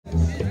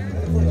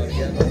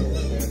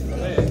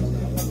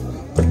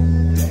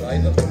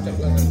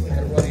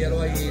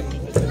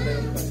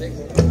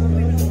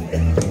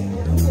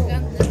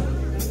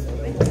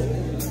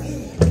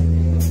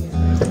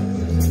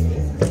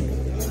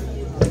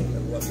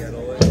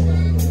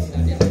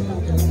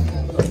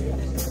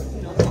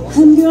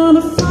I'm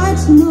gonna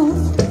fight enough.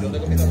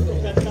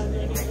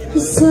 The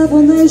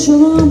 7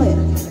 Nation Army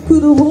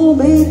couldn't hold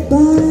me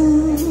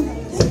back.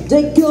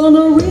 They're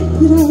gonna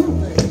rip it up,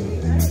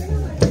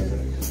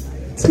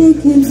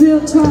 taking their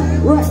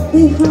time right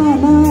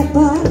behind my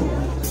back.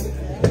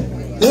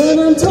 And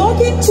I'm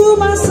talking to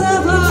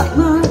myself at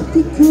night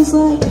because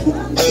I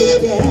can't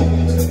forget.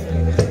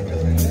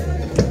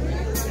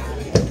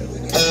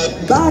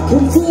 Back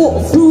and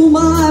forth through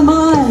my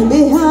mind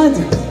behind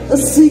a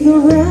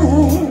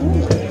cigarette.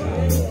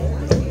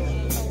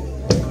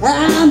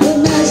 And the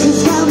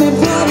message coming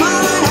from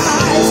my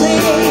eyes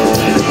saying,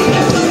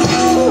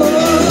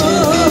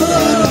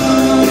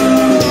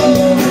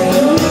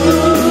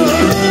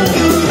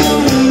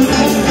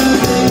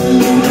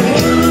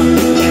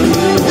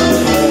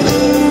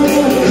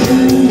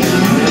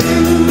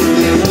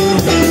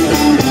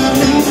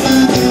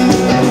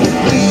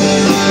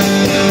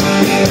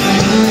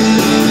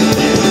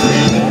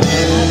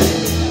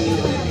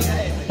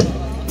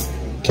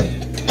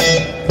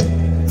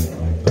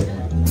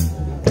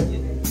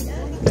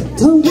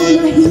 don't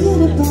wanna hear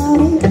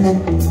about it.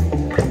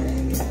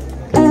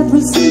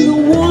 Every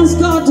single one's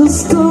got a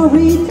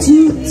story to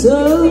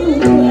tell.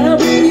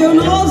 Everyone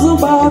knows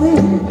about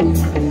it.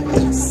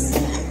 Yes.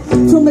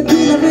 From the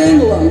Queen of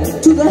England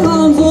to the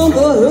hounds on the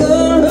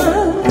hill. And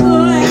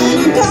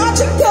I got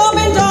you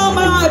coming down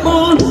my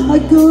bone.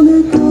 I'm gonna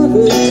give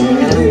it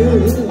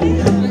to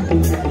you.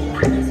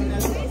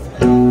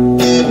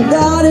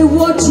 That ain't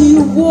what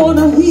you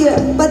wanna hear,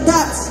 but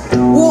that's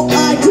what I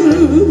do.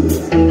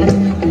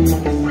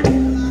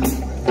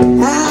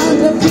 And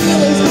the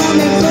feeling's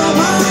coming from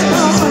my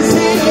heart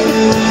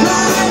saying,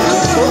 fly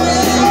away.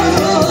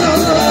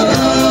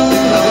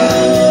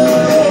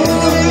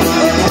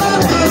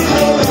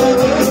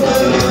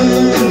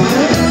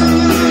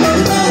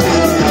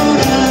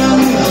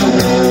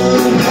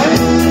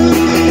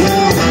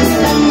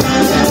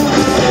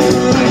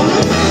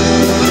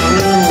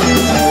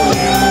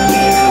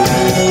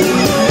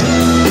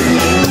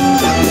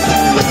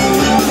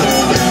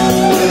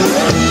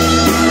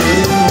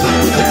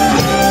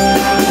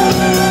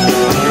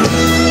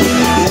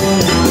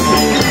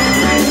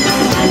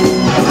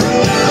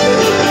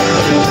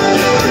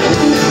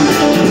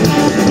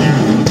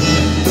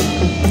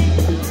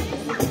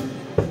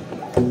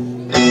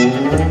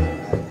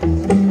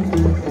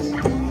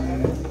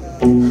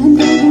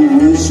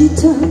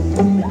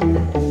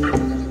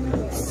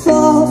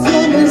 Far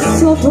from the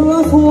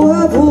sufferer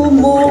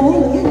forevermore.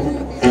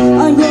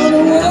 I'm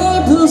gonna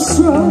walk the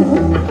strong,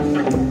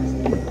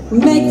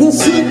 make the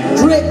sick